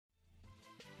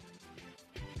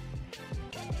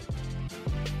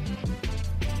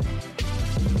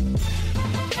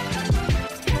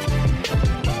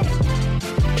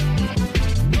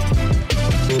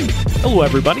Hello,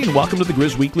 everybody, and welcome to the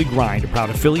Grizz Weekly Grind, a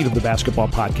proud affiliate of the Basketball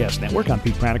Podcast Network. I'm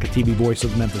Pete Pranica, TV voice of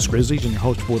the Memphis Grizzlies, and your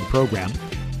host for the program.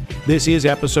 This is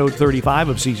episode 35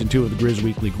 of Season 2 of the Grizz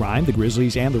Weekly Grind. The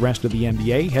Grizzlies and the rest of the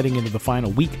NBA heading into the final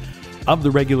week of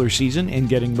the regular season and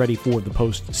getting ready for the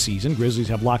postseason. Grizzlies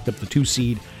have locked up the 2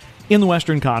 seed in the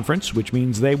Western Conference, which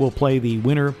means they will play the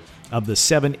winner of the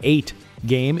 7-8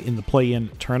 game in the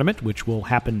play-in tournament, which will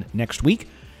happen next week.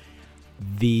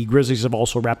 The Grizzlies have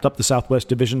also wrapped up the Southwest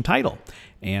Division title,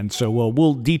 and so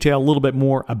we'll detail a little bit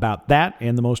more about that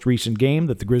and the most recent game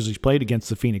that the Grizzlies played against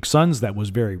the Phoenix Suns. That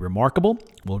was very remarkable.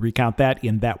 We'll recount that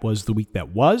in That Was the Week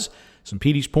That Was, some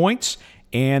Petey's points,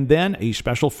 and then a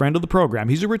special friend of the program.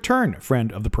 He's a return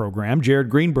friend of the program. Jared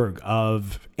Greenberg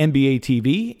of NBA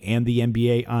TV and the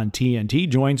NBA on TNT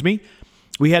joins me.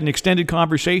 We had an extended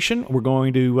conversation. We're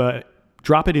going to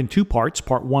drop it in 2 parts.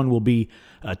 Part 1 will be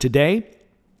today.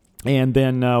 And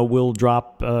then we'll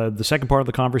drop the second part of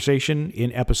the conversation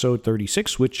in episode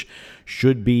 36, which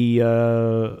should be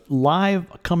live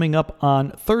coming up on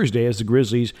Thursday as the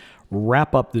Grizzlies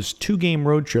wrap up this 2-game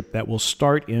road trip that will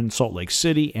start in Salt Lake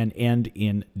City and end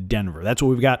in Denver. That's what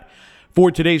we've got for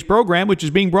today's program, which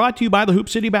is being brought to you by the Hoop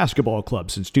City Basketball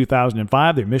Club. Since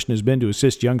 2005, their mission has been to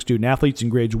assist young student-athletes in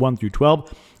grades 1 through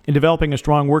 12 in developing a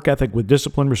strong work ethic with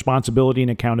discipline, responsibility,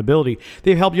 and accountability.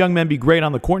 They've helped young men be great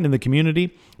on the court and in the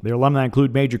community. Their alumni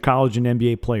include major college and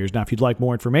NBA players. Now, if you'd like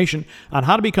more information on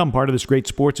how to become part of this great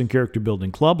sports and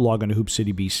character-building club, log on to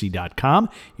hoopcitybc.com.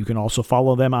 You can also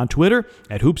follow them on Twitter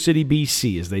at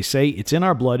hoopcitybc. As they say, it's in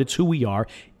our blood. It's who we are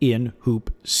in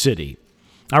Hoop City.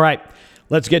 All right,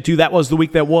 let's get to That Was the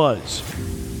Week That Was.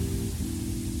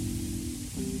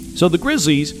 So the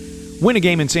Grizzlies win a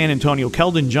game in San Antonio.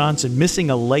 Keldon Johnson missing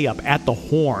a layup at the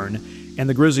horn, and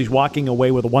the Grizzlies walking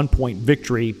away with a 1-point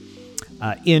victory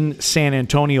in San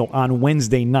Antonio on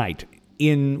Wednesday night.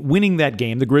 In winning that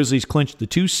game, the Grizzlies clinched the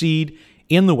 2 seed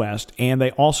in the West, and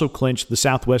they also clinched the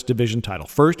Southwest Division title,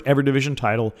 first ever division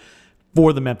title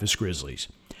for the Memphis Grizzlies.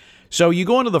 So you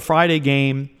go into the Friday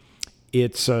game.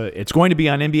 It's going to be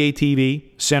on NBA TV,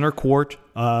 center court,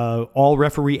 all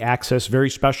referee access, very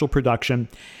special production.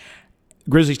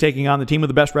 Grizzlies taking on the team with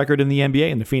the best record in the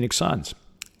NBA and the Phoenix Suns.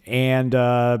 And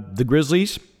the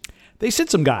Grizzlies, they sit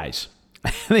some guys.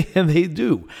 They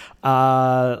do.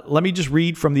 Let me just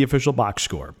read from the official box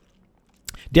score.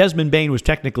 Desmond Bane was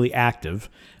technically active,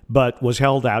 but was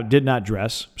held out, did not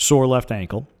dress, sore left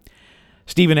ankle.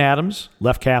 Steven Adams,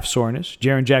 left calf soreness.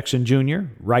 Jaren Jackson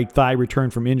Jr., right thigh return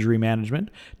from injury management.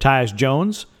 Tyus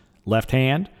Jones, left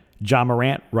hand. Ja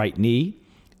Morant, right knee.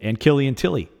 And Killian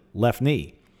Tilly, left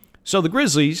knee. So the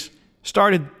Grizzlies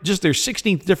started just their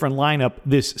 16th different lineup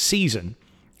this season,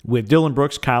 with Dillon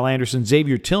Brooks, Kyle Anderson,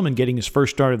 Xavier Tillman getting his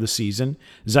first start of the season,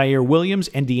 Zaire Williams,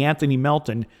 and DeAnthony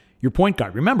Melton, your point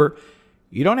guard. Remember,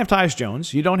 you don't have Tyus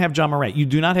Jones, you don't have Ja Morant, you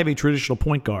do not have a traditional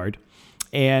point guard.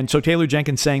 And so Taylor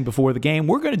Jenkins saying before the game,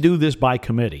 we're going to do this by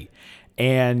committee.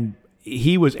 And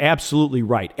he was absolutely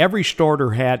right. Every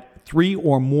starter had 3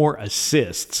 or more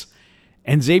assists,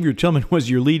 and Xavier Tillman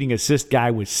was your leading assist guy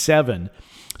with 7.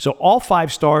 So all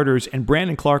 5 starters and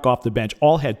Brandon Clark off the bench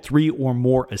all had 3 or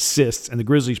more assists, and the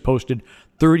Grizzlies posted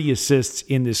 30 assists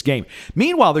in this game.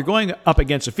 Meanwhile, they're going up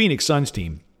against a Phoenix Suns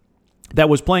team that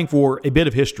was playing for a bit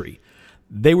of history.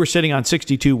 They were sitting on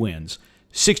 62 wins.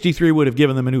 63 would have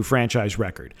given them a new franchise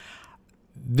record.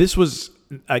 This was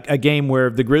a game where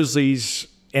the Grizzlies,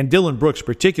 and Dillon Brooks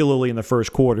particularly in the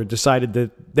first quarter, decided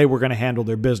that they were going to handle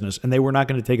their business and they were not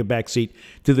going to take a backseat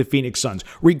to the Phoenix Suns,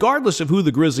 regardless of who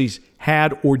the Grizzlies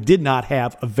had or did not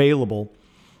have available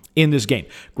in this game.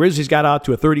 Grizzlies got out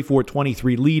to a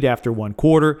 34-23 lead after 1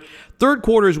 quarter. Third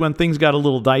quarter is when things got a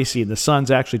little dicey and the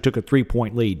Suns actually took a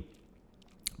 3-point lead.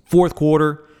 Fourth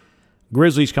quarter,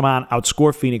 Grizzlies come on,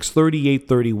 outscore Phoenix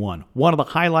 38-31. One of the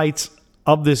highlights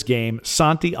of this game,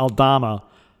 Santi Aldama,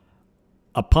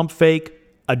 a pump fake,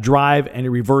 a drive, and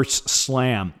a reverse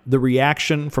slam. The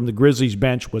reaction from the Grizzlies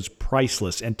bench was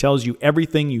priceless and tells you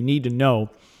everything you need to know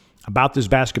about this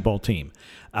basketball team,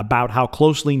 about how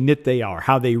closely knit they are,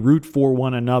 how they root for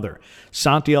one another.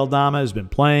 Santi Aldama has been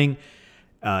playing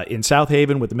in South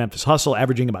Haven with the Memphis Hustle,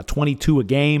 averaging about 22 a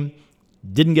game.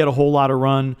 Didn't get a whole lot of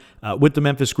run with the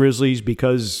Memphis Grizzlies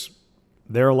because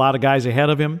there are a lot of guys ahead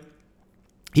of him.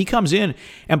 He comes in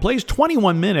and plays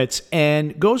 21 minutes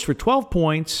and goes for 12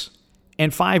 points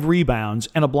and 5 rebounds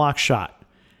and a block shot.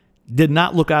 Did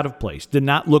not look out of place. Did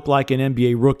not look like an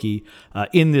NBA rookie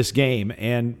in this game.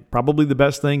 And probably the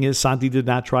best thing is Santi did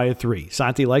not try a 3.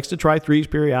 Santi likes to try 3s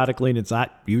periodically, and it's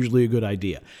not usually a good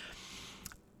idea.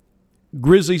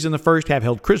 Grizzlies in the first half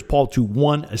held Chris Paul to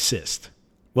 1 assist.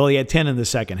 Well, he had 10 in the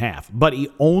second half, but he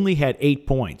only had 8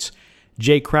 points.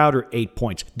 Jay Crowder, 8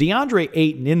 points. DeAndre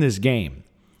Ayton in this game,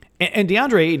 and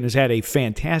DeAndre Ayton has had a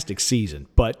fantastic season,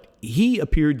 but he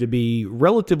appeared to be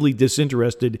relatively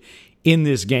disinterested in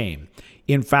this game.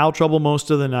 In foul trouble most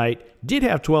of the night, did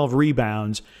have 12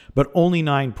 rebounds, but only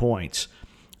 9 points.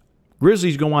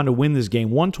 Grizzlies go on to win this game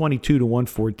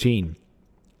 122-114.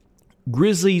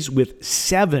 Grizzlies with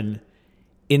 7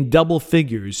 in double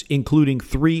figures, including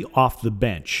 3 off the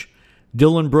bench.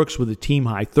 Dylan Brooks with a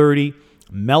team-high 30,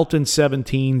 Melton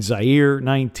 17, Zaire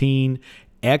 19,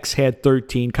 X had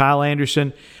 13. Kyle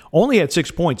Anderson only had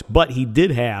 6 points, but he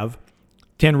did have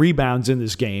 10 rebounds in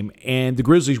this game, and the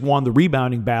Grizzlies won the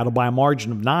rebounding battle by a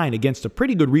margin of 9 against a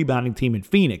pretty good rebounding team in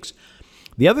Phoenix.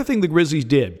 The other thing the Grizzlies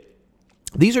did,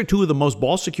 these are two of the most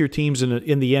ball-secure teams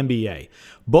in the NBA.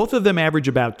 Both of them average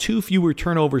about 2 fewer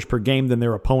turnovers per game than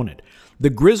their opponent. The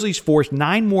Grizzlies forced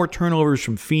 9 more turnovers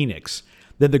from Phoenix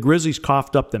than the Grizzlies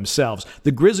coughed up themselves.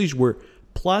 The Grizzlies were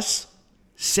plus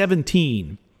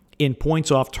 17 in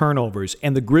points off turnovers,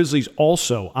 and the Grizzlies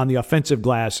also on the offensive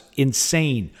glass,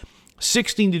 insane.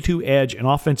 16-2 edge and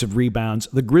offensive rebounds.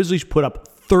 The Grizzlies put up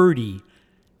 30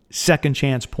 second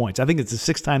chance points. I think it's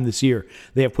the 6th time this year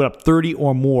they have put up 30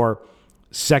 or more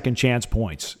second chance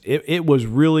points. It was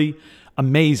really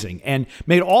amazing, and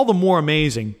made all the more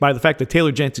amazing by the fact that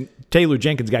Taylor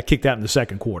Jenkins got kicked out in the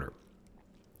second quarter.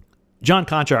 John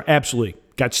Conchar absolutely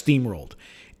got steamrolled.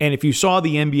 And if you saw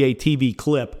the NBA TV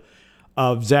clip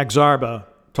of Zach Zarba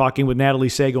talking with Natalie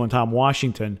Sago and Tom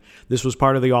Washington, this was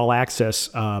part of the All Access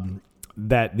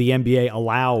that the NBA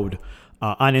allowed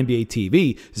on NBA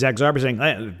TV. Zach Zarba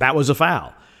saying, that was a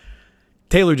foul.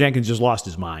 Taylor Jenkins just lost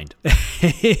his mind.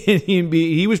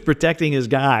 He was protecting his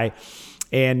guy,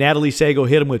 and Natalie Sago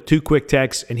hit him with 2 quick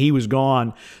texts, and he was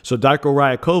gone. So Darko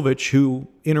Rajakovic, who,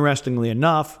 interestingly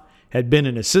enough, had been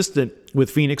an assistant with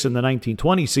Phoenix in the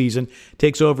 1920 season,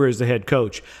 takes over as the head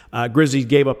coach. Grizzlies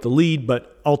gave up the lead,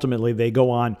 but ultimately they go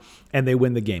on and they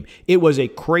win the game. It was a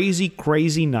crazy,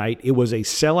 crazy night. It was a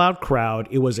sellout crowd.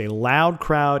 It was a loud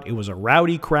crowd. It was a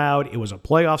rowdy crowd. It was a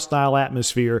playoff-style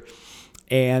atmosphere.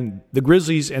 And the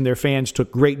Grizzlies and their fans took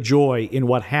great joy in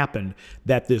what happened,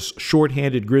 that this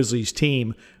shorthanded Grizzlies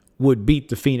team would beat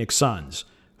the Phoenix Suns,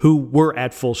 who were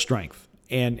at full strength.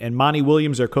 And Monty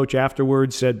Williams, their coach,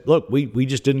 afterwards said, look, we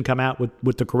just didn't come out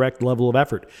with the correct level of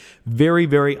effort. Very,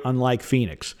 very unlike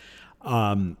Phoenix.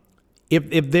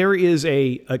 If there is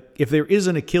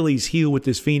an Achilles heel with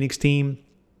this Phoenix team,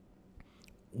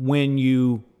 when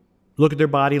you look at their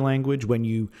body language, when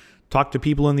you talk to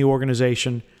people in the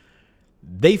organization,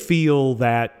 they feel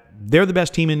that they're the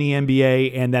best team in the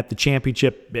NBA and that the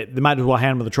championship, they might as well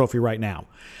hand them the trophy right now.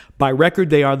 By record,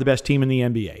 they are the best team in the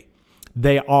NBA.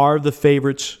 They are the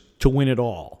favorites to win it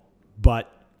all,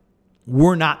 but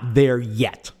we're not there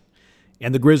yet.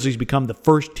 And the Grizzlies become the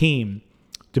first team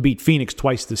to beat Phoenix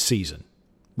twice this season,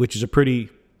 which is a pretty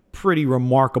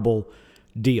remarkable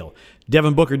deal.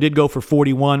 Devin Booker did go for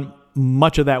 41.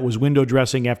 Much of that was window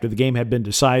dressing after the game had been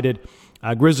decided.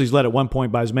 Grizzlies led at one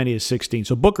point by as many as 16.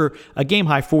 So Booker, a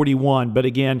game-high 41, but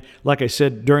again, like I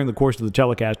said during the course of the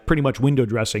telecast, pretty much window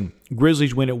dressing.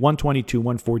 Grizzlies win at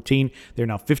 122-114. They're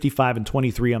now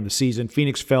 55-23 on the season.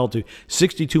 Phoenix fell to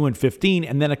 62-15,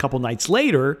 and then a couple nights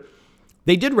later,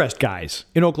 they did rest guys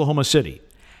in Oklahoma City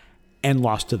and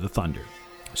lost to the Thunder.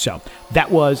 So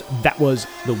that was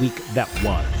the week that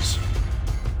was.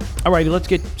 All righty, let's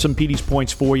get some Petey's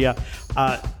points for you.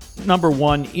 Number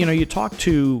one, you talk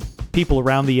to people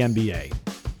around the NBA,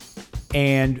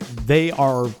 and they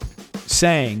are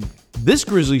saying this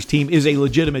Grizzlies team is a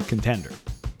legitimate contender.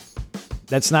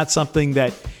 That's not something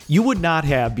that you would not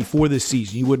have before this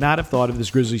season. You would not have thought of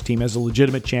this Grizzlies team as a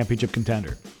legitimate championship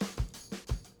contender.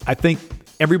 I think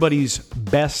everybody's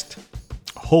best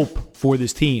hope for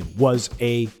this team was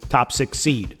a top 6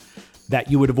 seed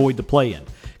that you would avoid the play-in.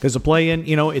 Because the play-in,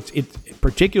 it's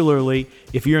particularly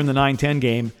if you're in the 9-10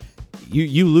 game,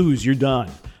 you lose, you're done.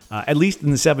 At least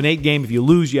in the 7-8 game, if you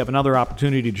lose, you have another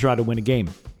opportunity to try to win a game.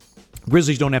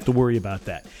 Grizzlies don't have to worry about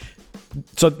that.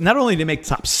 So not only do they make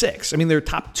top 6, they're a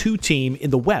top 2 team in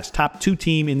the West, top 2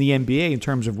 team in the NBA in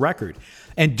terms of record,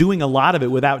 and doing a lot of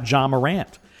it without Ja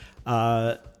Morant.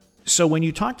 So when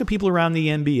you talk to people around the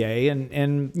NBA,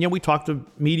 and we talk to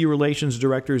media relations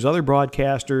directors, other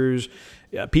broadcasters,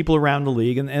 people around the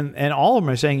league, and all of them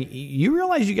are saying, you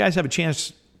realize you guys have a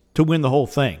chance to win the whole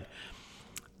thing.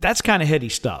 That's kind of heady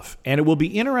stuff. And it will be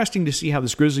interesting to see how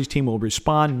this Grizzlies team will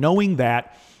respond, knowing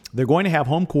that they're going to have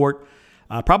home court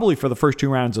probably for the first couple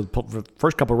rounds of the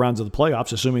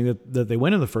playoffs, assuming that they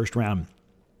win in the first round.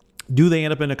 Do they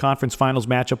end up in a conference finals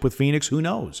matchup with Phoenix? Who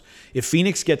knows? If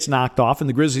Phoenix gets knocked off and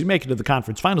the Grizzlies make it to the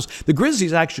conference finals, the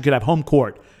Grizzlies actually could have home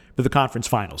court for the conference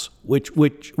finals,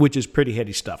 which is pretty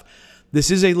heady stuff. This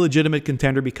is a legitimate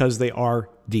contender because they are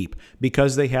deep,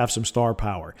 because they have some star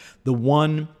power. The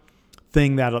one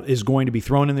thing that is going to be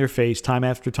thrown in their face time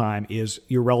after time is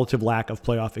your relative lack of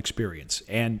playoff experience,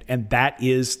 and that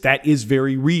is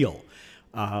very real.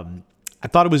 I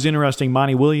thought it was interesting.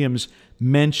 Monty Williams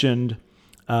mentioned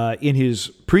in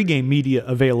his pregame media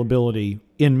availability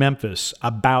in Memphis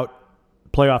about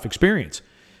playoff experience.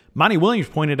 Monty Williams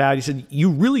pointed out, he said, you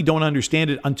really don't understand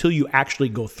it until you actually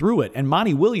go through it. And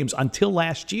Monty Williams, until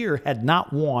last year, had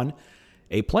not won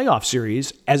a playoff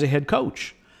series as a head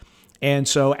coach. And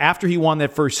so after he won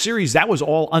that first series, that was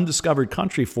all undiscovered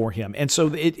country for him. And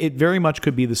so it very much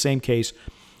could be the same case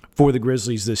for the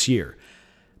Grizzlies this year.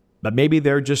 But maybe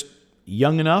they're just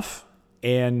young enough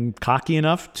and cocky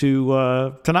enough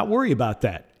to not worry about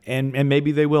that. And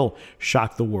maybe they will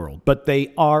shock the world. But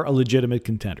they are a legitimate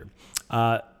contender.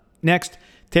 Next,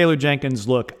 Taylor Jenkins.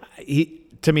 Look,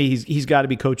 to me, he's got to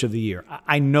be coach of the year.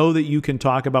 I know that you can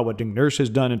talk about what Nick Nurse has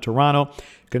done in Toronto.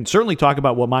 Can certainly talk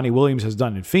about what Monty Williams has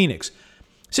done in Phoenix.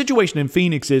 Situation in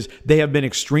Phoenix is they have been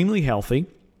extremely healthy.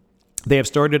 They have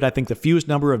started, I think, the fewest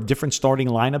number of different starting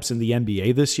lineups in the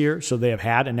NBA this year, so they have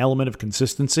had an element of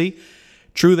consistency.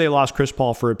 True, they lost Chris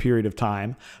Paul for a period of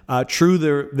time. True,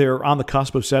 they're on the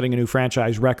cusp of setting a new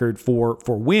franchise record for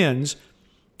wins,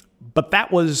 but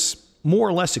that was more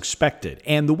or less expected.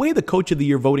 And the way the Coach of the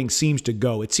Year voting seems to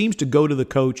go, it seems to go to the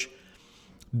coach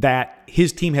that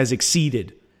his team has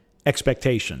exceeded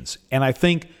expectations. And I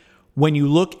think when you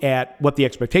look at what the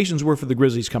expectations were for the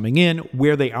Grizzlies coming in,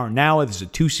 where they are now as a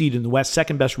 2 seed in the West,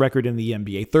 second best record in the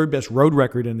NBA, third best road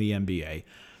record in the NBA,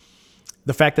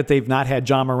 the fact that they've not had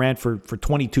John Morant for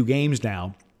 22 games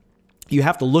now, you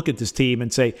have to look at this team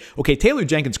and say, okay, Taylor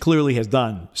Jenkins clearly has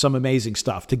done some amazing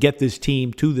stuff to get this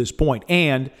team to this point.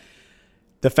 And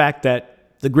the fact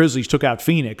that the Grizzlies took out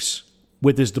Phoenix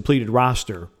with this depleted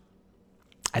roster,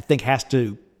 I think has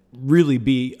to really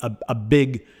be a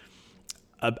big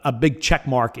check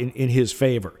mark in his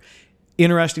favor.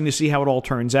 Interesting to see how it all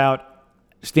turns out.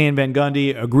 Stan Van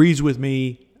Gundy agrees with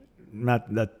me.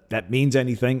 Not that means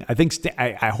anything. I think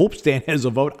I hope Stan has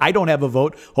a vote. I don't have a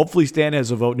vote. Hopefully Stan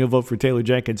has a vote, and he'll vote for Taylor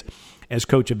Jenkins as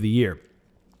Coach of the Year.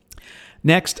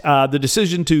 Next, the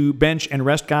decision to bench and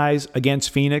rest guys against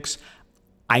Phoenix.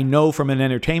 I know from an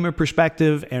entertainment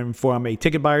perspective and from a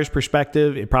ticket buyer's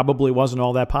perspective, it probably wasn't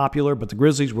all that popular, but the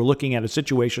Grizzlies were looking at a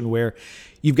situation where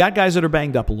you've got guys that are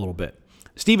banged up a little bit.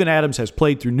 Steven Adams has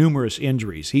played through numerous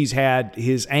injuries. He's had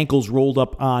his ankles rolled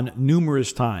up on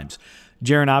numerous times.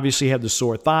 Jaren obviously had the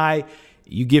sore thigh.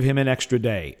 You give him an extra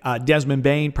day. Desmond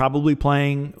Bane probably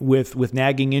playing with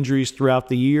nagging injuries throughout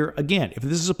the year. Again, if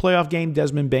this is a playoff game,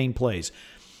 Desmond Bane plays.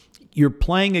 You're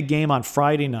playing a game on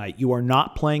Friday night. You are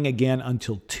not playing again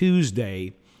until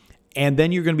Tuesday, and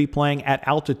then you're going to be playing at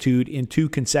altitude in 2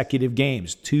 consecutive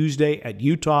games, Tuesday at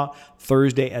Utah,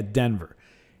 Thursday at Denver.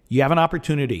 You have an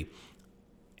opportunity.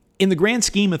 In the grand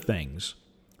scheme of things,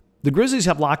 the Grizzlies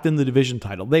have locked in the division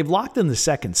title. They've locked in the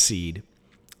 2nd seed.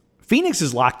 Phoenix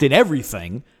is locked in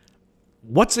everything.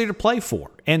 What's there to play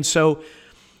for? And so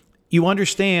you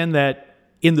understand that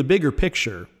in the bigger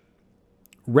picture,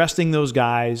 resting those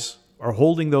guys or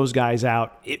holding those guys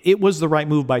out, it was the right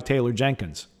move by Taylor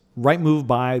Jenkins, right move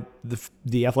by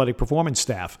the athletic performance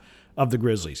staff of the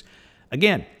Grizzlies.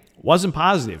 Again, wasn't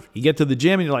positive. You get to the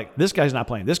gym and you're like, this guy's not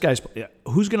playing. This guy's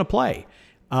who's going to play?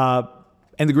 And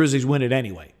the Grizzlies win it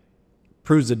anyway.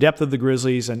 Proves the depth of the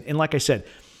Grizzlies. And like I said,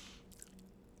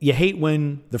 you hate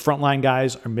when the frontline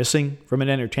guys are missing from an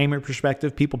entertainment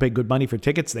perspective. People pay good money for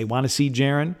tickets. They want to see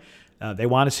Jaren. They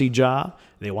want to see Ja.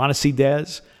 They want to see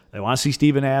Dez. They want to see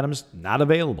Steven Adams. Not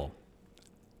available.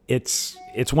 It's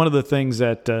one of the things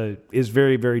that is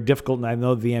very, very difficult, and I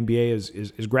know the NBA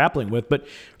is grappling with. But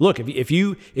look, if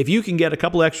you can get a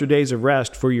couple extra days of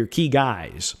rest for your key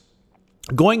guys,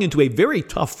 going into a very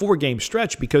tough 4-game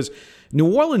stretch, because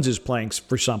New Orleans is playing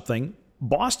for something,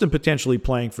 Boston potentially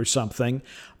playing for something,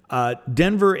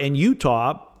 Denver and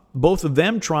Utah, both of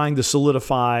them trying to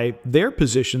solidify their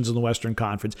positions in the Western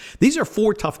Conference. These are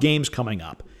 4 tough games coming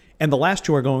up, and the last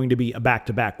 2 are going to be a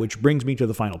back-to-back, which brings me to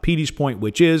the final Petey's point,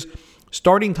 which is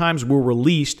starting times were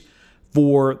released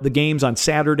for the games on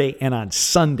Saturday and on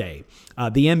Sunday.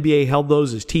 The NBA held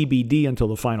those as TBD until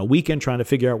the final weekend, trying to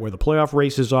figure out where the playoff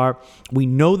races are. We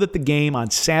know that the game on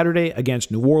Saturday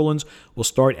against New Orleans will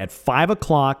start at 5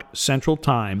 o'clock Central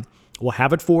Time. We'll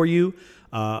have it for you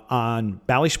on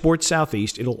Bally Sports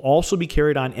Southeast. It'll also be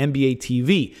carried on NBA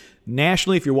TV.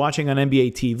 Nationally, if you're watching on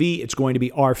NBA TV, it's going to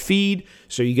be our feed,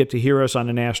 so you get to hear us on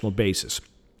a national basis.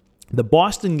 The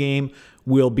Boston game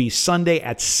will be Sunday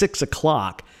at 6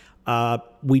 o'clock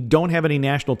We don't have any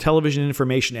national television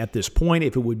information at this point.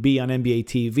 If it would be on NBA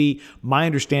TV, my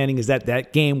understanding is that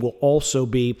that game will also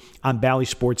be on Bally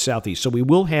Sports Southeast. So we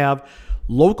will have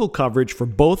local coverage for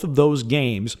both of those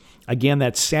games. Again,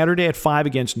 that's Saturday at 5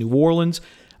 against New Orleans,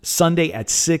 Sunday at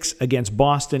 6 against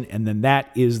Boston, and then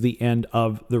that is the end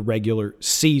of the regular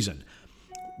season.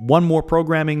 One more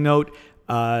programming note.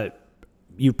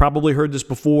 You've probably heard this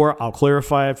before. I'll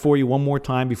clarify it for you one more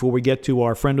time before we get to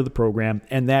our friend of the program,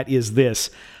 and that is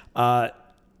this.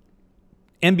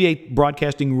 NBA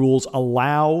broadcasting rules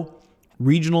allow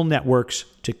regional networks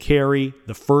to carry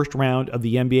the first round of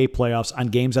the NBA playoffs on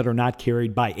games that are not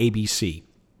carried by ABC.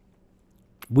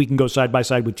 We can go side by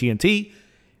side with TNT.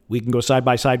 We can go side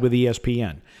by side with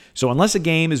ESPN. So unless a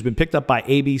game has been picked up by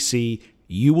ABC,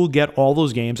 you will get all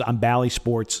those games on Bally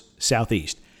Sports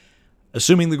Southeast.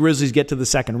 Assuming the Grizzlies get to the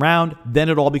second round, then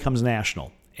it all becomes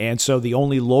national. And so the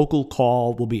only local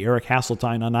call will be Eric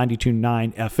Hasseltine on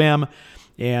 92.9 FM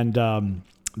and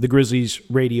the Grizzlies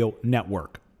radio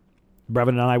network. Brevin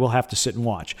and I will have to sit and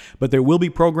watch. But there will be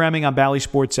programming on Bally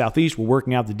Sports Southeast. We're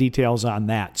working out the details on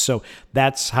that. So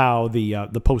that's how the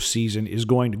postseason is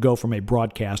going to go from a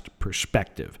broadcast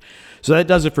perspective. So that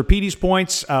does it for Petey's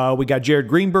Points. We got Jared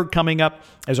Greenberg coming up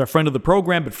as our friend of the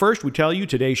program. But first, we tell you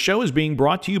today's show is being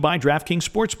brought to you by DraftKings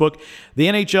Sportsbook. The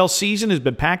NHL season has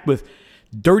been packed with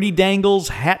dirty dangles,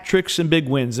 hat tricks, and big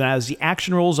wins. And as the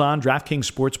action rolls on,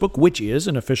 DraftKings Sportsbook, which is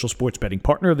an official sports betting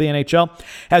partner of the NHL,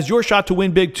 has your shot to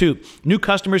win big too. New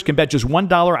customers can bet just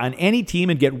 $1 on any team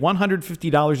and get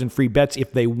 $150 in free bets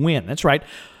if they win. That's right.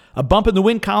 A bump in the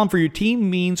win column for your team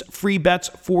means free bets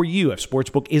for you. If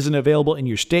Sportsbook isn't available in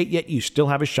your state yet, you still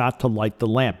have a shot to light the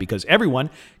lamp because everyone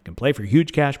can play for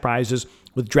huge cash prizes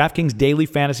with DraftKings daily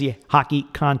fantasy hockey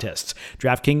contests.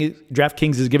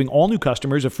 DraftKings is giving all new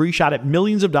customers a free shot at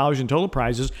millions of dollars in total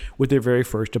prizes with their very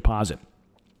first deposit.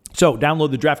 So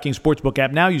download the DraftKings Sportsbook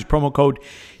app now. Use promo code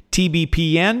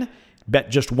TBPN.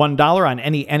 Bet just $1 on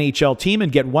any NHL team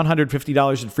and get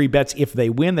 $150 in free bets if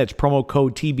they win. That's promo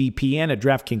code TBPN at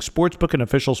DraftKings Sportsbook, an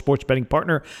official sports betting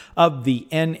partner of the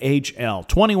NHL.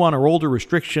 21 or older,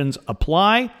 restrictions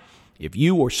apply. If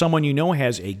you or someone you know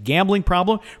has a gambling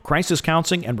problem, crisis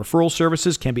counseling and referral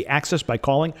services can be accessed by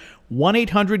calling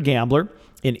 1-800-GAMBLER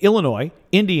in Illinois,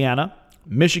 Indiana,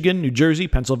 Michigan, New Jersey,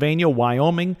 Pennsylvania,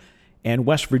 Wyoming, and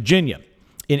West Virginia.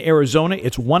 In Arizona,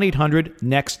 it's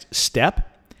 1-800-NEXT-STEP.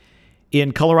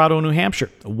 In Colorado, New Hampshire,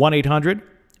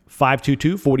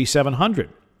 1-800-522-4700.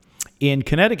 In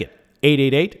Connecticut,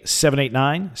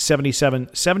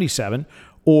 888-789-7777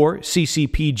 or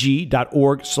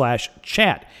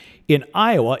ccpg.org/chat. In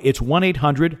Iowa, it's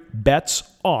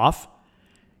 1-800-BETS-OFF.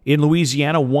 In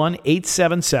Louisiana,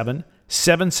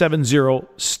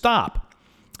 1-877-770-STOP.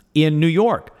 In New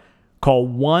York, call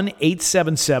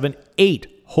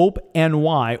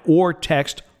 1-877-8-HOPE-NY or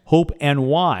text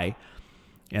HOPE-NY,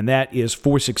 and that is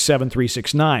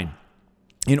 467-369.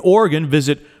 In Oregon,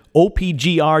 visit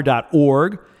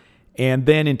opgr.org. And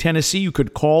then in Tennessee, you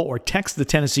could call or text the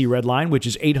Tennessee Red Line, which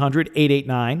is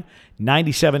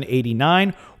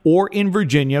 800-889-9789. Or in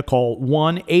Virginia, call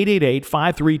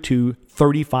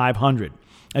 1-888-532-3500.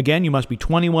 Again, you must be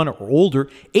 21 or older,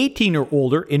 18 or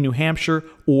older in New Hampshire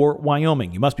or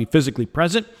Wyoming. You must be physically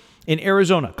present in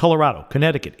Arizona, Colorado,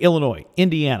 Connecticut, Illinois,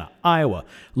 Indiana, Iowa,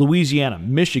 Louisiana,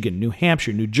 Michigan, New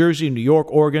Hampshire, New Jersey, New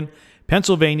York, Oregon,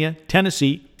 Pennsylvania,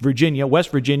 Tennessee, Virginia,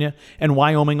 West Virginia, and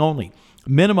Wyoming only.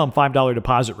 Minimum $5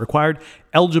 deposit required.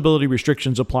 Eligibility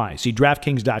restrictions apply. See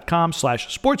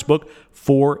DraftKings.com/sportsbook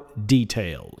for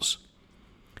details.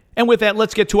 And with that,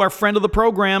 let's get to our friend of the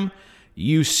program.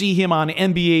 You see him on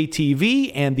NBA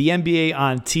TV and the NBA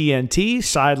on TNT,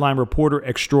 sideline reporter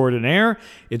extraordinaire.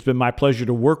 It's been my pleasure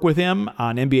to work with him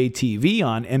on NBA TV,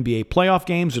 on NBA playoff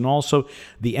games, and also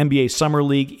the NBA Summer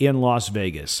League in Las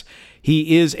Vegas.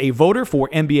 He is a voter for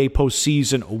NBA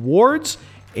postseason awards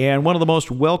and one of the most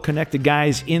well-connected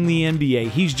guys in the NBA.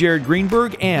 He's Jared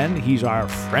Greenberg, and he's our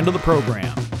friend of the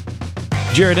program.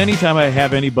 Jared, anytime I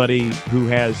have anybody who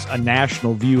has a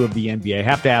national view of the NBA, I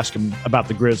have to ask him about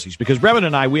the Grizzlies, because Brevin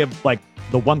and I, we have like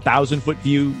the 1,000-foot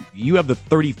view. You have the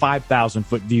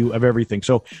 35,000-foot view of everything.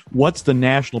 So what's the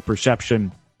national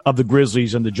perception of the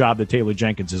Grizzlies and the job that Taylor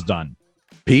Jenkins has done?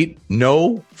 Pete,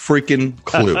 no freaking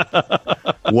clue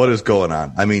what is going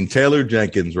on. I mean, Taylor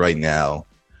Jenkins right now,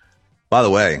 by the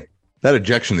way, that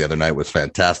ejection the other night was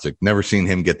fantastic. Never seen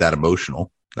him get that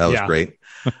emotional. That was great.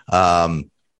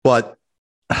 But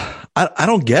I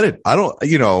don't get it.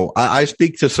 I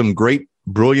speak to some great,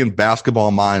 brilliant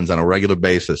basketball minds on a regular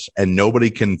basis, and nobody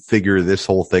can figure this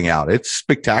whole thing out. It's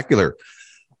spectacular.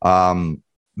 The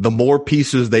more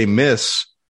pieces they miss,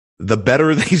 the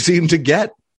better they seem to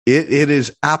get. It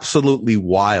is absolutely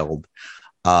wild.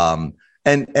 And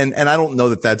I don't know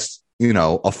that that's,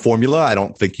 a formula. I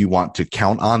don't think you want to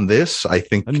count on this. I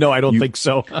think no, I don't think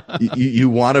so. you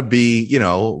want to be,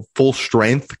 full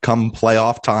strength come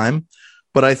playoff time.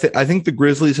 But I think the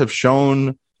Grizzlies have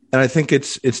shown, and I think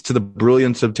it's to the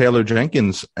brilliance of Taylor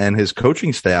Jenkins and his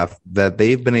coaching staff that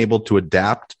they've been able to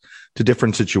adapt to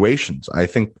different situations. I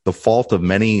think the fault of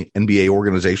many NBA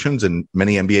organizations and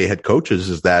many NBA head coaches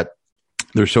is that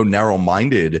they're so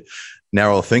narrow-minded,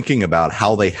 narrow thinking about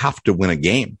how they have to win a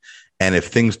game. And if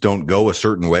things don't go a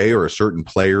certain way, or a certain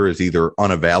player is either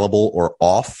unavailable or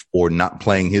off or not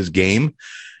playing his game,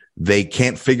 they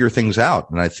can't figure things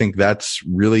out. And I think that's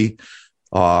really,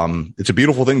 it's a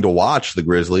beautiful thing to watch the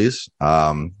Grizzlies.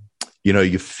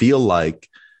 You feel like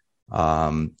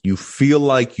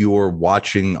you're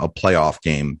watching a playoff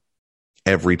game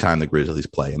every time the Grizzlies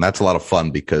play. And that's a lot of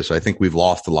fun, because I think we've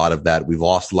lost a lot of that. We've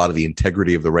lost a lot of the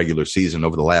integrity of the regular season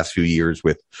over the last few years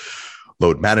with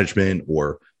load management,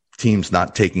 or teams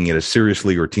not taking it as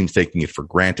seriously, or teams taking it for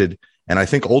granted. And I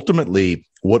think ultimately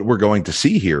what we're going to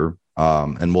see here,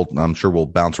 and I'm sure we'll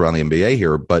bounce around the NBA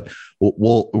here, but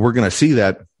we're going to see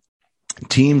that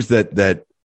teams that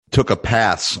took a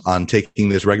pass on taking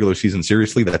this regular season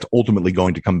seriously, that's ultimately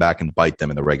going to come back and bite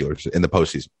them in the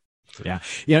postseason. Yeah.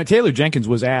 Taylor Jenkins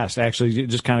was asked, actually,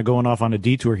 just kind of going off on a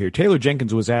detour here. Taylor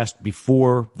Jenkins was asked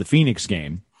before the Phoenix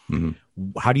game,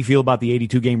 how do you feel about the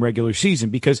 82 game regular season?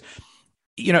 Because,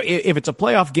 if it's a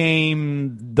playoff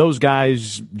game, those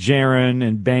guys, Jaren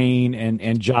and Bane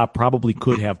and Ja, probably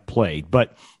could have played.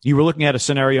 But you were looking at a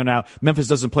scenario now. Memphis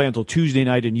doesn't play until Tuesday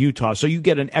night in Utah, so you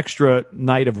get an extra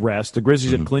night of rest. The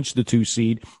Grizzlies had clinched the 2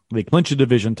 seed. They clinched a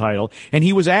division title. And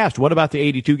he was asked, what about the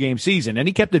 82 game season? And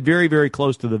he kept it very, very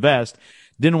close to the vest.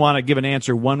 Didn't want to give an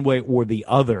answer one way or the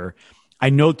other. I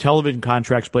know television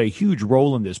contracts play a huge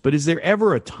role in this, but is there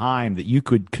ever a time that you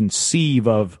could conceive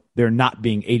of there not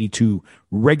being 82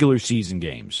 regular season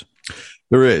games?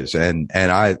 There is. And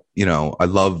I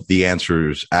love the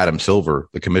answers Adam Silver,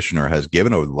 the commissioner, has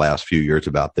given over the last few years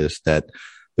about this, that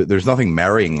there's nothing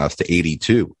marrying us to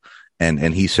 82.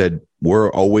 And he said, we're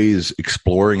always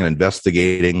exploring and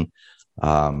investigating,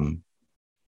 the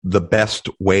best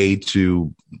way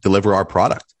to deliver our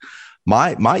product.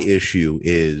 My issue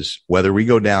is whether we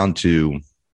go down to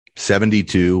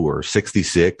 72 or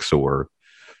 66 or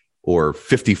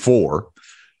 54.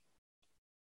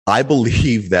 I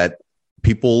believe that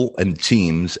people and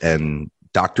teams and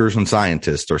doctors and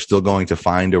scientists are still going to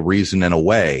find a reason and a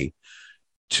way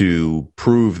to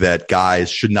prove that guys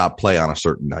should not play on a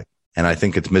certain night. And I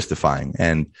think it's mystifying.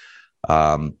 And,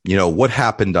 what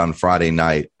happened on Friday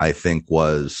night, I think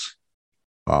was,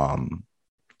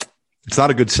 it's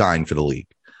not a good sign for the league.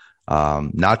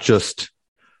 Not the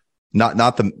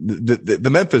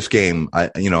Memphis game,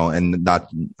 I'm not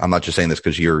just saying this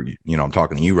because I'm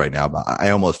talking to you right now, but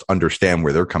I almost understand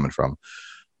where they're coming from.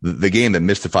 The game that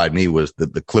mystified me was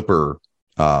the Clipper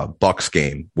Bucks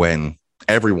game when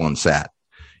everyone sat.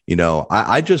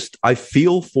 I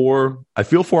feel for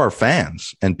our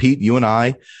fans, and Pete, you and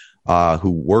I,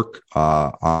 who work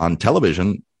on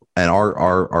television, and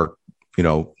our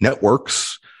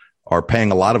networks are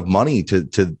paying a lot of money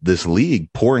to this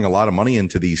league, pouring a lot of money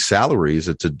into these salaries.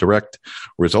 It's a direct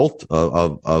result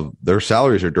of their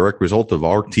salaries are a direct result of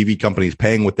our TV companies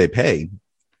paying what they pay.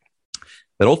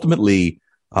 That ultimately,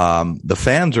 the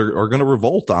fans are going to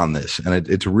revolt on this, and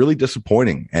it's really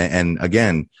disappointing. And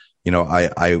again,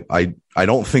 I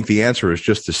don't think the answer is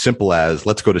just as simple as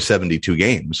let's go to 72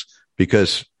 games,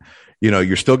 because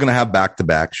you're still going to have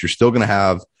back-to-backs. You're still going to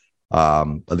have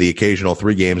the occasional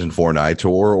 3 games in 4 nights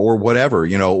or whatever,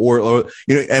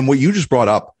 and what you just brought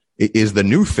up is the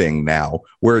new thing now,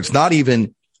 where it's not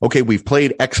even, okay, we've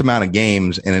played X amount of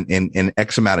games in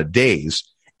X amount of days.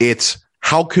 It's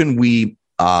how can we,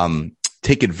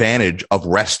 take advantage of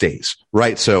rest days,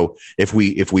 right? So if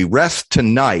we rest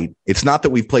tonight, it's not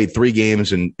that we've played 3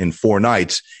 games in 4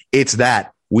 nights. It's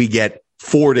that we get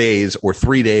 4 days or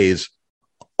 3 days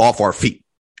off our feet,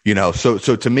 so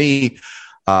to me,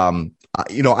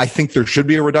 I think there should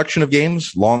be a reduction of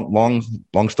games.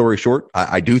 Long story short,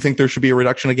 I do think there should be a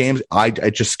reduction of games.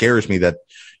 It just scares me that,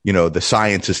 the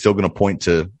science is still going to point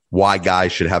to why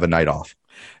guys should have a night off.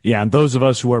 Yeah, and those of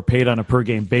us who are paid on a per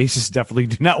game basis definitely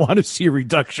do not want to see a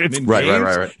reduction in games.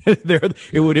 Right.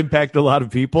 It would impact a lot of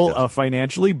people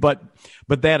financially. But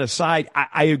that aside,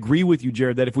 I agree with you,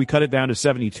 Jared, that if we cut it down to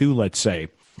 72, let's say,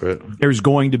 there's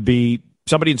going to be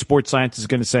somebody in sports science is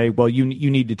going to say, well, you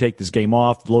need to take this game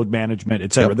off, load management,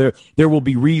 et cetera. Yep. There will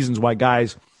be reasons why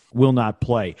guys will not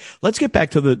play. Let's get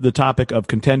back to the topic of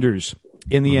contenders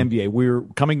in the NBA. We're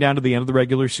coming down to the end of the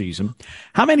regular season.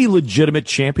 How many legitimate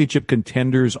championship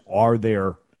contenders are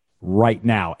there right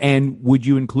now? And would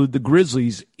you include the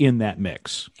Grizzlies in that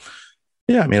mix?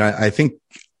 Yeah, I mean, I think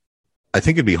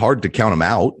it'd be hard to count them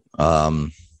out.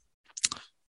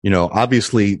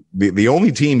 Obviously the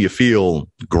only team you feel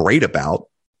great about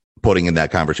putting in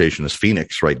that conversation is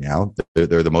Phoenix right now.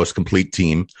 They're the most complete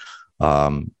team.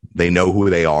 They know who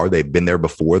they are. They've been there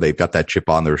before. They've got that chip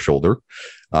on their shoulder.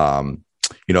 In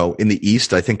the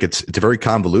East, I think it's very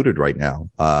convoluted right now.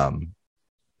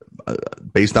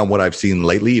 Based on what I've seen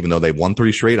lately, even though they've won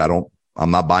 3 straight,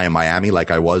 I'm not buying Miami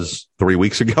like I was 3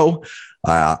 weeks ago.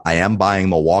 I am buying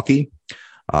Milwaukee.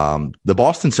 The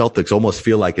Boston Celtics almost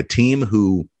feel like a team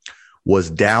who was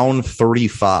down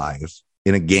 35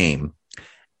 in a game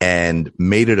and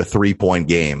made it a 3-point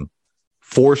game,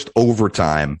 forced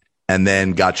overtime, and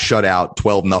then got shut out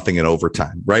 12-0 in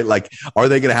overtime, right? Like, are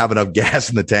they going to have enough gas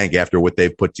in the tank after what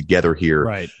they've put together here,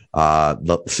 right,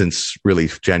 since really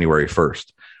January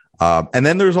 1st? And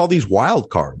then there's all these wild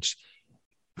cards.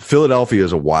 Philadelphia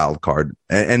is a wild card,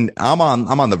 and I'm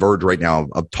on the verge right now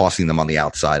of tossing them on the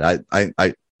outside.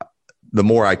 The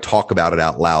more I talk about it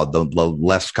out loud, the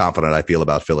less confident I feel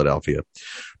about Philadelphia.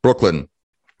 Brooklyn,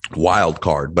 wild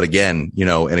card. But again, in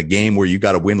a game where you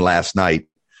got to win last night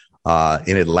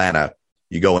in Atlanta,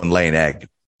 you go and lay an egg,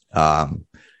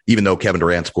 even though Kevin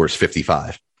Durant scores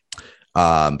 55.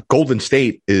 Golden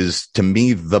State is, to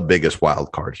me, the biggest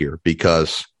wild card here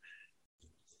because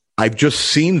I've just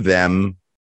seen them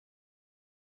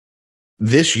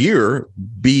this year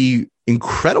be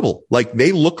incredible. Like,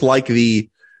 they look like the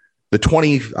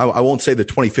 20, I won't say the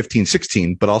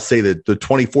 2015-16, but I'll say the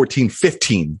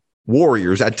 2014-15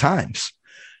 Warriors at times.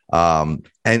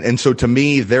 And so to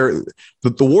me, the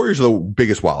Warriors are the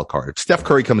biggest wild card. If Steph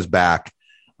Curry comes back,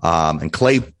 and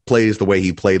Clay plays the way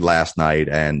he played last night,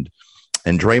 and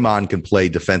Draymond can play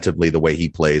defensively the way he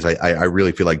plays, I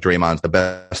really feel like Draymond's the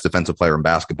best defensive player in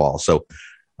basketball. So,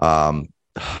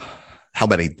 how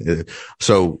many?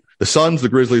 So the Suns, the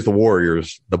Grizzlies, the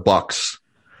Warriors, the Bucks.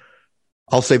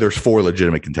 I'll say there's 4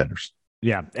 legitimate contenders.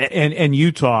 Yeah, and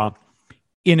Utah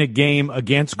in a game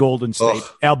against Golden State,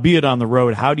 albeit on the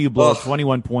road. How do you blow a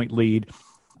 21-point lead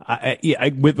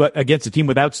against a team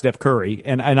without Steph Curry?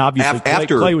 And obviously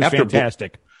Clay was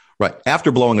fantastic. Right.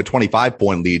 After blowing a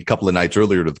 25-point lead a couple of nights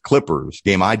earlier to the Clippers,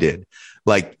 game I did,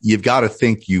 like, you've got to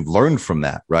think you've learned from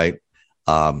that, right?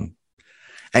 And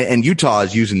Utah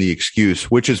is using the excuse,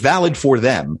 which is valid for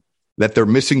them, that they're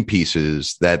missing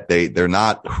pieces, that they're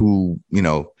not who,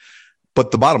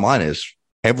 but the bottom line is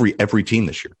every team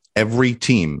this year, every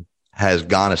team has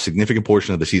gone a significant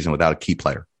portion of the season without a key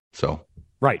player. So,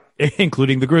 right.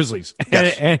 Including the Grizzlies.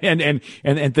 Yes.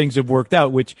 and things have worked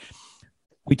out, which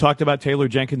we talked about Taylor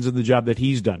Jenkins and the job that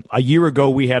he's done. A year ago,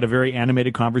 we had a very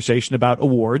animated conversation about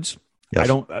awards. Yes.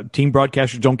 Team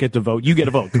broadcasters don't get to vote. You get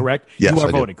a vote, correct? Yes, you are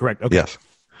voting, correct? Okay. Yes.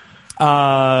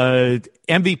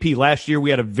 MVP last year,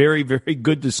 we had a very, very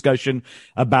good discussion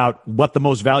about what the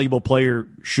most valuable player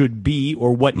should be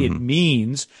or what it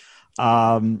means.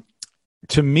 To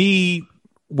me,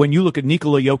 when you look at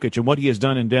Nikola Jokic and what he has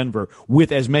done in Denver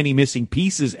with as many missing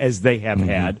pieces as they have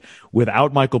had,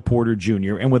 without Michael Porter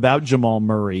Jr. and without Jamal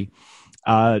Murray,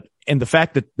 and the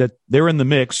fact that they're in the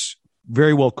mix,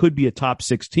 very well could be a top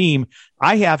 6 team.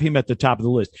 I have him at the top of the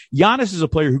list. Giannis is a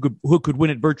player who could win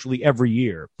it virtually every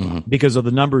year because of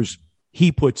the numbers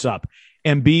he puts up.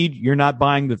 Embiid, you're not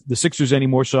buying the Sixers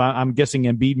anymore, so I'm guessing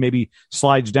Embiid maybe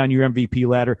slides down your MVP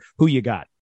ladder. Who you got?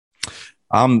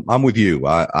 I'm with you.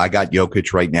 I got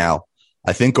Jokic right now.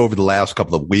 I think over the last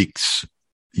couple of weeks,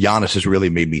 Giannis has really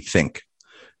made me think.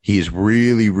 He's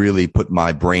really, really put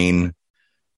my brain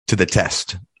to the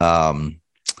test.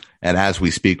 And as we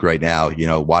speak right now,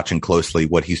 watching closely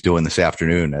what he's doing this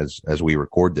afternoon as we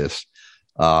record this.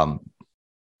 And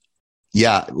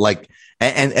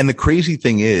the crazy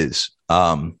thing is,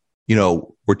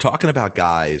 we're talking about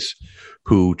guys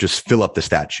who just fill up the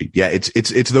stat sheet. Yeah,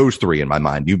 it's those 3 in my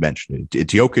mind. You mentioned it.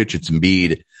 It's Jokic, it's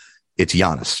Embiid, it's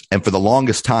Giannis. And for the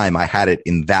longest time, I had it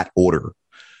in that order.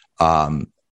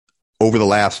 Over the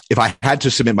last, if I had to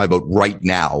submit my vote right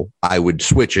now, I would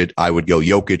switch it. I would go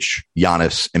Jokic,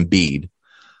 Giannis, Embiid.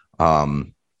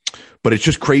 But it's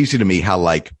just crazy to me how,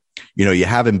 you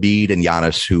have Embiid and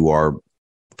Giannis who are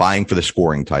vying for the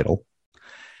scoring title.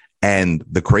 And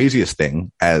the craziest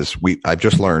thing, I've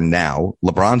just learned now,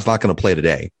 LeBron's not going to play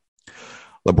today.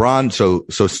 LeBron, so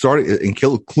starting,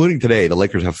 including today, the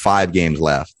Lakers have 5 games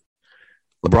left.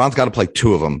 LeBron's got to play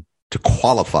 2 of them to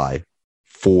qualify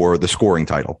for the scoring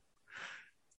title.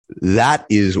 That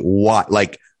is what,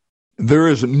 there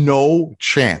is no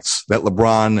chance that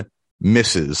LeBron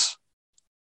misses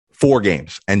 4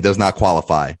 games and does not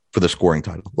qualify for the scoring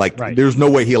title. Like, right. There's no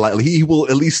way he will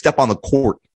at least step on the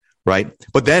court, right?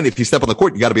 But then if you step on the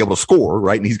court, you got to be able to score,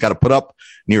 right? And he's got to put up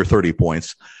near 30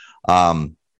 points.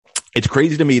 It's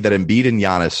crazy to me that Embiid and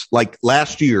Giannis, like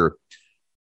last year,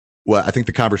 well, I think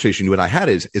the conversation you and I had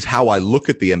is how I look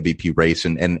at the MVP race,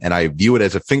 and I view it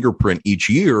as a fingerprint each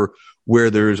year where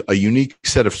there's a unique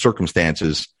set of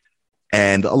circumstances.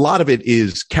 And a lot of it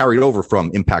is carried over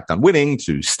from impact on winning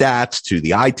to stats to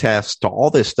the eye test to all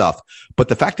this stuff. But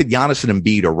the fact that Giannis and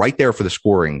Embiid are right there for the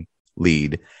scoring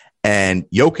lead, and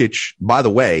Jokic, by the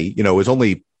way,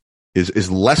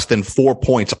 is less than 4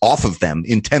 points off of them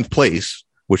in 10th place,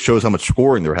 which shows how much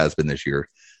scoring there has been this year.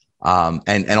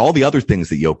 And all the other things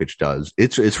that Jokic does,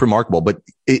 it's remarkable. But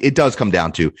it does come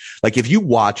down to, like, if you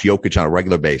watch Jokic on a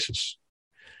regular basis,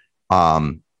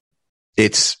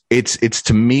 it's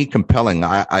to me compelling.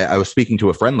 I was speaking to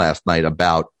a friend last night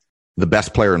about the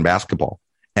best player in basketball,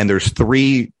 and there's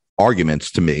 3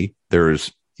 arguments to me.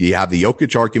 You have the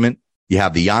Jokic argument, you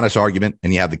have the Giannis argument,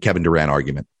 and you have the Kevin Durant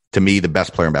argument. To me, the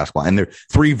best player in basketball, and they're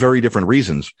 3 very different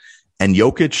reasons. And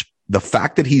Jokic, the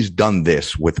fact that he's done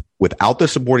this without the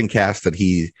supporting cast that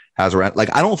he has around,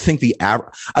 like, I don't think the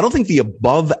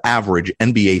above average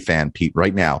NBA fan, Pete,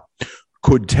 right now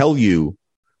could tell you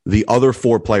the other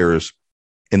 4 players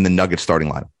in the Nuggets starting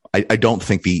lineup. I don't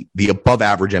think the above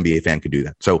average NBA fan could do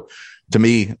that. So to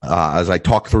me, as I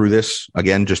talk through this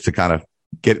again, just to kind of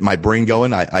get my brain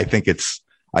going, I think it's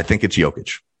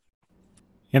Jokic.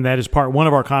 And that is part 1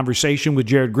 of our conversation with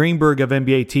Jared Greenberg of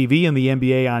NBA TV and the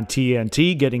NBA on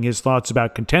TNT, getting his thoughts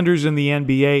about contenders in the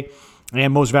NBA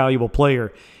and most valuable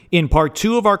player. In part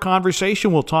 2 of our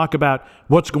conversation, we'll talk about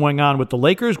what's going on with the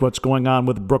Lakers, what's going on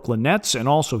with the Brooklyn Nets, and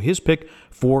also his pick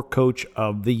for Coach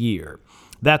of the Year.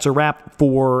 That's a wrap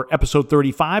for episode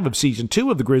 35 of Season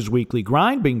 2 of the Grizz Weekly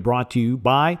Grind, being brought to you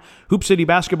by Hoop City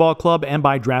Basketball Club and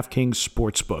by DraftKings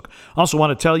Sportsbook. Also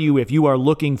want to tell you, if you are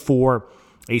looking for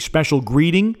a special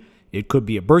greeting, it could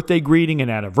be a birthday greeting, an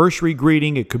anniversary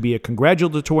greeting, it could be a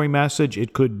congratulatory message,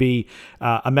 it could be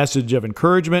a message of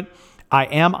encouragement. I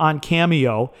am on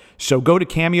Cameo, so go to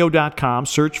cameo.com,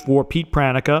 search for Pete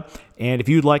Pranica, and if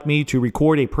you'd like me to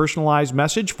record a personalized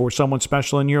message for someone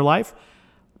special in your life,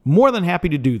 more than happy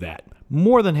to do that.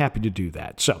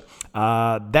 So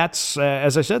that's,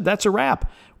 as I said, that's a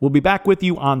wrap. We'll be back with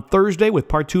you on Thursday with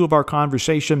part 2 of our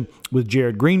conversation with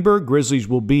Jared Greenberg. Grizzlies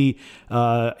will be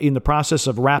in the process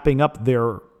of wrapping up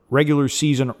their regular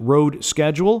season road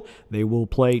schedule. They will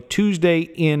play Tuesday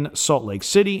in Salt Lake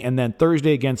City and then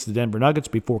Thursday against the Denver Nuggets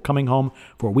before coming home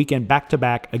for a weekend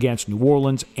back-to-back against New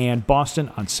Orleans and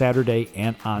Boston on Saturday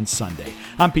and on Sunday.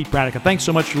 I'm Pete Pranica. Thanks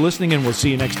so much for listening, and we'll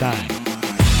see you next time.